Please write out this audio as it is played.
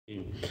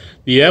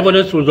The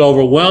evidence was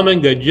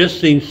overwhelming. They'd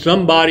just seen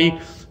somebody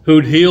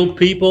who'd healed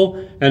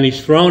people, and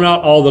he's thrown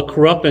out all the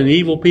corrupt and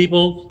evil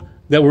people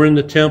that were in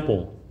the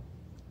temple.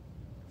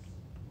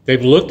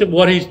 They've looked at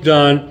what he's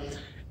done,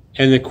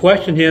 and they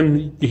question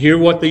him. You hear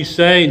what they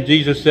say, and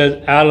Jesus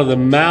says, out of the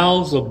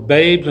mouths of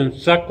babes and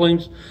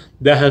sucklings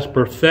that has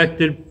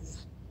perfected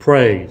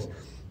praise.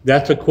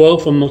 That's a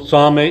quote from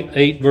Psalm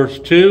 8 verse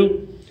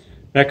 2.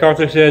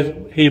 MacArthur says,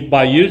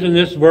 by using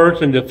this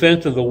verse in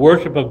defense of the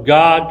worship of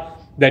God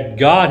that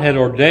God had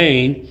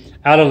ordained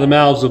out of the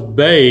mouths of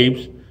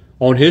babes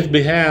on his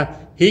behalf,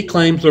 he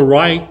claims the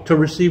right to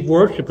receive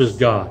worship as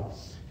God.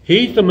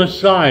 He's the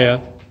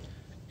Messiah,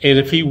 and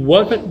if he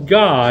wasn't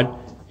God,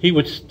 he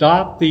would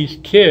stop these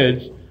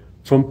kids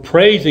from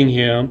praising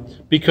him,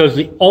 because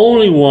the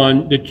only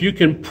one that you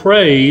can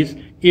praise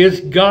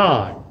is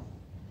God.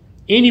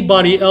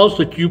 Anybody else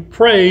that you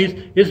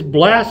praise is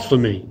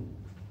blasphemy.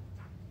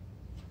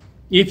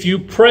 If you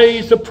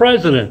praise the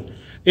president,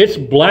 it's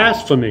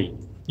blasphemy.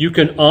 You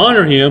can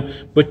honor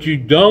him, but you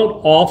don't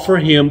offer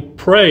him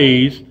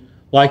praise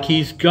like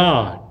he's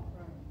God.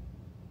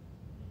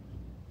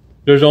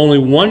 There's only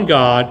one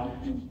God,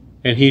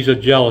 and he's a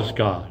jealous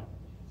God.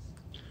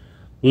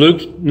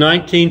 Luke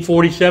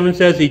 19:47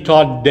 says, he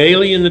taught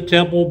daily in the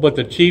temple, but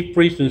the chief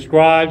priests and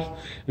scribes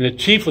and the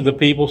chief of the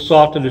people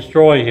sought to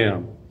destroy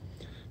him.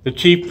 The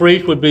chief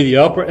priest would be the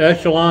upper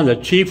echelon. The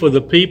chief of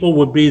the people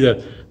would be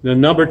the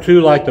number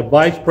two, like the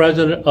vice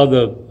president of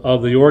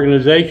the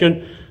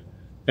organization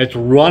that's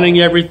running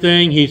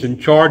everything. He's in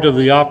charge of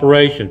the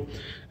operation.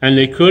 And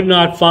they could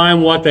not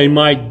find what they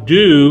might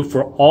do,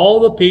 for all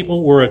the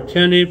people were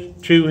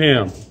attentive to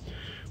him.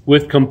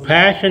 With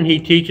compassion, he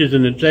teaches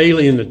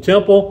daily in the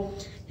temple.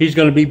 He's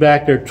going to be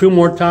back there 2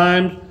 more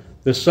times.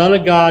 The Son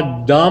of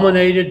God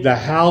dominated the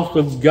house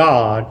of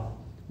God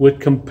with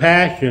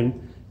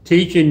compassion,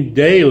 teaching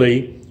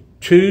daily,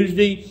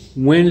 Tuesday,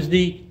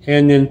 Wednesday,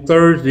 and then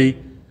Thursday,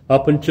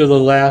 up until the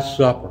Last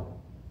Supper.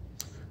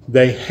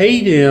 They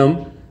hate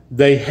him.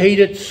 They hate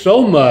it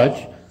so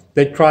much,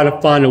 they try to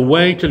find a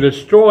way to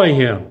destroy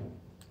him.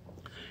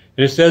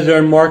 And it says there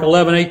in Mark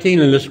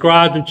 11:18, and the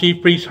scribes and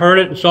chief priests heard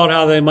it and sought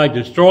how they might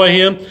destroy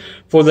him,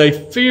 for they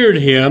feared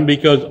him,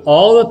 because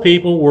all the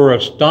people were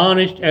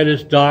astonished at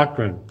his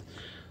doctrine. It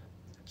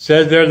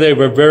says there they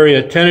were very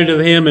attentive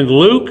to him in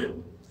Luke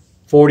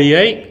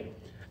 48.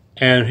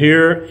 And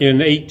here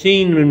in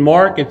 18 in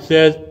Mark it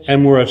says,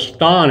 and were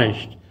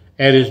astonished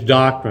at his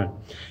doctrine.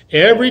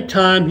 Every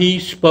time he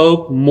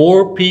spoke,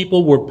 more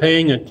people were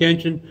paying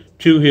attention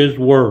to his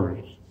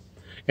words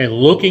and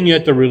looking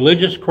at the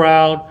religious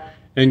crowd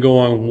and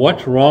going,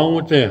 what's wrong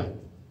with them?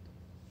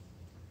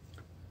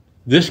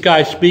 This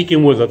guy's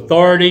speaking with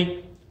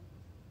authority,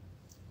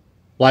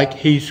 like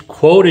he's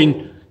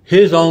quoting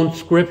his own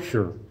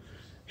scripture.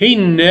 He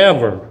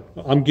never,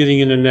 I'm getting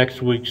into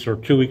next week's or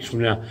 2 weeks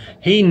from now,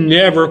 he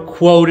never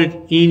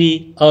quoted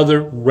any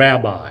other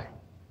rabbi.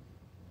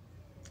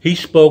 He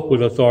spoke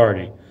with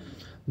authority.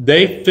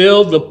 They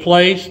filled the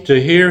place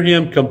to hear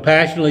him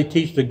compassionately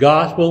teach the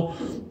gospel,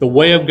 the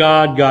way of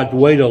God, God's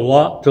way to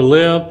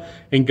live,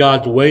 and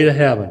God's way to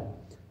heaven.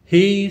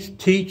 He's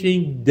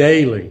teaching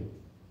daily,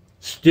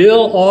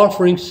 still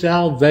offering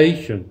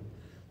salvation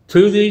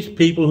to these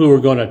people who are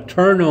going to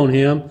turn on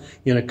him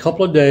in a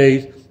couple of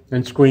days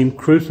and scream,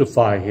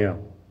 crucify him.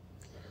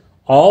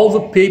 All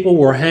the people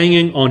were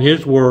hanging on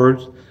his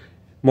words.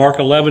 Mark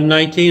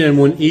 11:19, and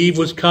when Eve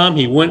was come,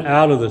 he went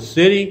out of the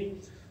city.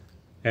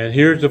 And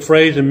here's the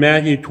phrase in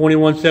Matthew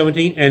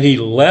 21:17, and he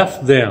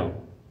left them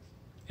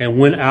and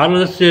went out of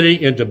the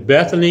city into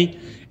Bethany,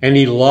 and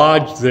he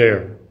lodged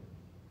there.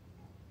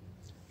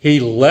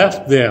 He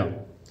left them.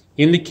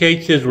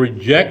 Indicates his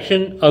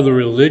rejection of the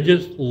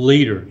religious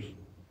leaders.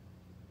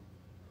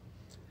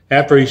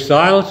 After he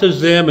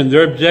silences them and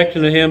their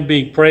objection to him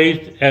being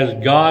praised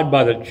as God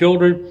by the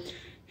children,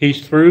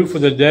 he's through for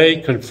the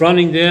day,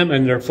 confronting them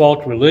and their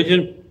false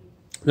religion.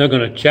 They're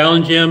going to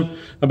challenge him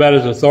about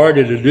his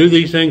authority to do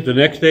these things the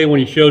next day when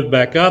he shows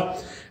back up,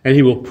 and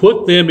he will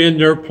put them in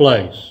their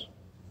place.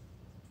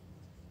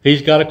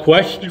 He's got a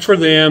question for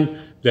them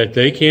that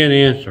they can't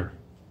answer.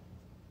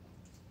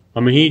 I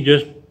mean, he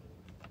just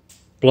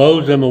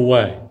blows them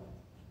away.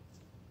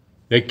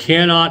 They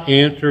cannot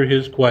answer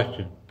his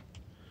question.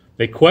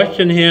 They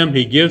question him.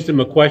 He gives them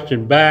a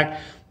question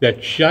back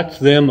that shuts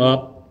them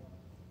up.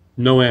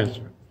 No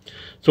answer.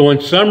 So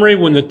in summary,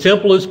 when the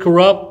temple is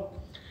corrupt,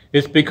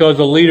 it's because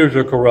the leaders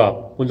are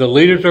corrupt. When the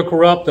leaders are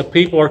corrupt, the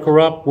people are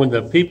corrupt. When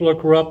the people are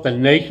corrupt, the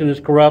nation is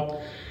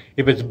corrupt.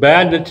 If it's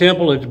bad in the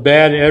temple, it's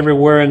bad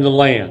everywhere in the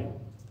land.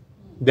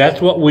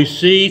 That's what we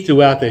see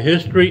throughout the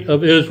history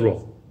of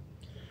Israel.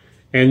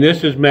 And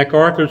this is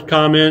MacArthur's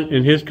comment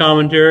in his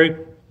commentary.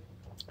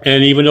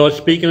 And even though it's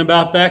speaking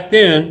about back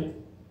then,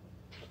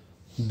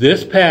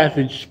 this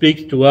passage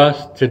speaks to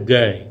us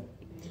today.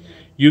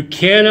 You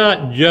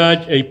cannot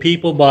judge a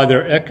people by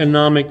their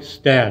economic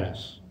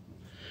status.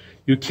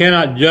 You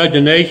cannot judge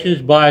a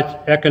nation by its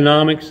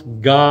economics.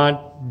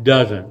 God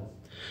doesn't.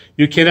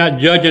 You cannot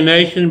judge a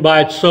nation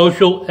by its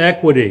social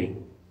equity.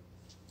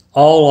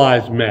 All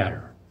lives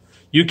matter.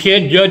 You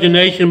can't judge a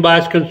nation by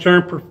its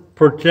concern for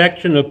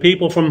protection of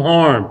people from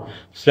harm.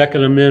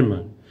 Second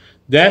Amendment.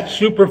 That's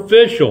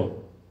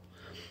superficial.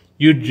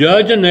 You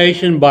judge a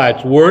nation by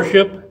its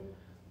worship.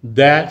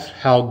 That's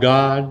how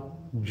God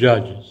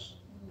judges.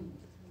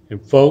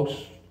 And folks,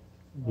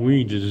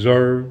 we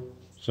deserve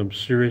some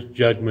serious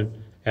judgment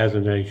as a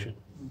nation.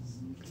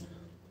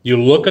 You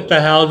look at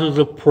the houses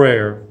of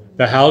prayer,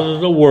 the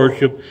houses of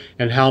worship,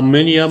 and how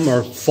many of them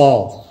are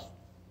false.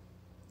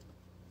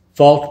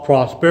 False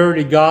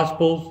prosperity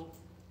gospels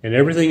and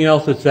everything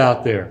else that's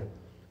out there.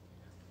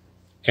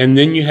 And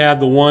then you have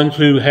the ones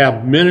who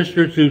have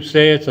ministers who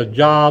say it's a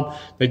job.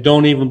 They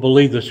don't even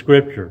believe the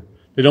Scripture.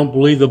 They don't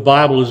believe the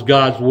Bible is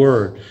God's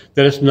Word,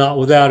 that it's not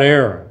without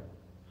error.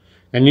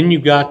 And then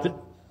you've got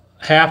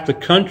half the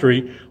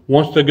country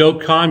wants to go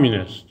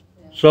communist,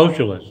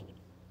 socialist,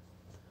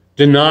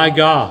 deny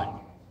God.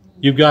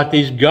 You've got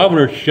these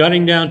governors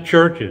shutting down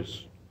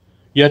churches,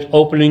 yet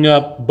opening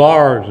up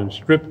bars and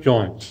strip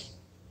joints.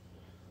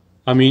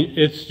 I mean,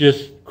 it's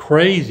just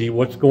crazy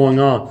what's going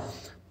on.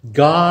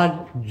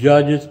 God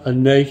judges a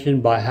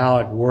nation by how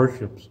it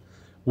worships.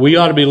 We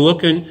ought to be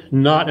looking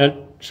not at,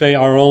 say,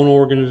 our own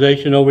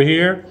organization over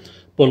here,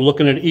 but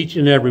looking at each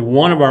and every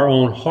one of our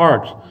own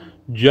hearts.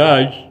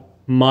 Judge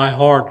my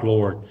heart,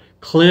 Lord.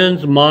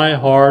 Cleanse my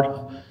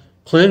heart.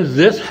 Cleanse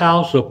this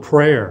house of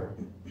prayer.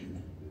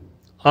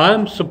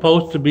 I'm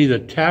supposed to be the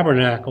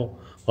tabernacle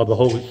of the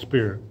Holy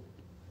Spirit.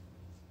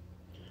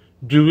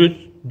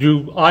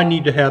 Do I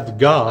need to have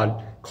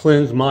God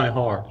cleanse my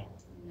heart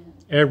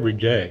every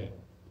day?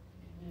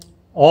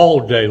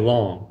 All day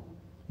long,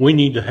 we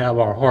need to have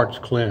our hearts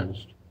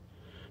cleansed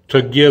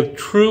to give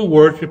true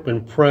worship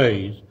and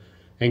praise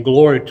and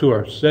glory to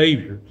our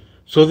Savior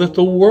so that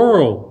the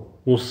world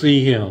will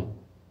see Him.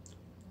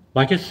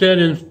 Like it said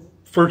in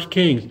 1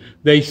 Kings,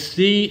 they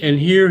see and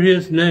hear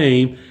His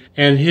name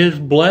and His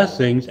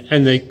blessings,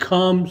 and they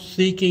come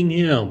seeking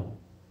Him.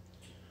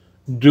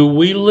 Do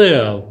we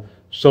live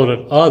so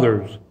that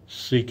others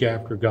seek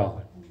after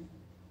God?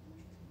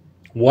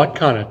 What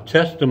kind of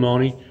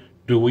testimony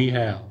do we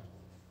have?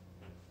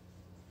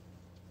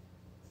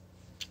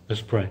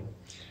 Let's pray.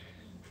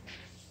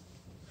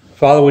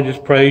 Father, we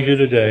just praise you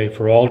today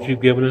for all that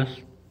you've given us.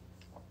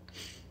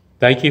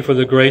 Thank you for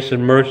the grace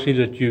and mercy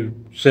that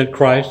you sent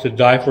Christ to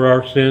die for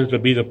our sins, to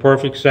be the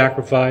perfect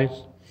sacrifice.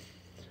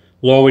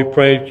 Lord, we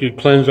pray that you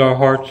cleanse our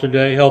hearts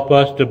today. Help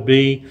us to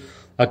be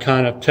a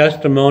kind of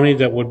testimony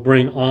that would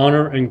bring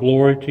honor and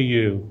glory to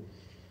you.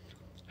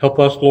 Help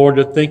us, Lord,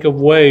 to think of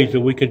ways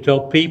that we can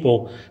tell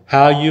people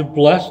how you've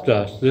blessed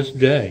us this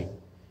day,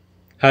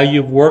 how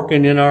you've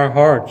working in our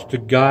hearts to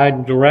guide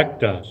and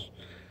direct us.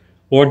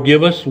 Lord,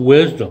 give us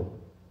wisdom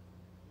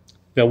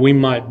that we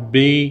might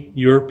be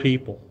your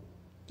people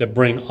that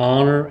bring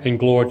honor and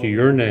glory to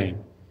your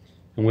name.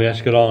 And we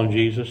ask it all in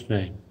Jesus'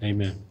 name.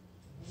 Amen.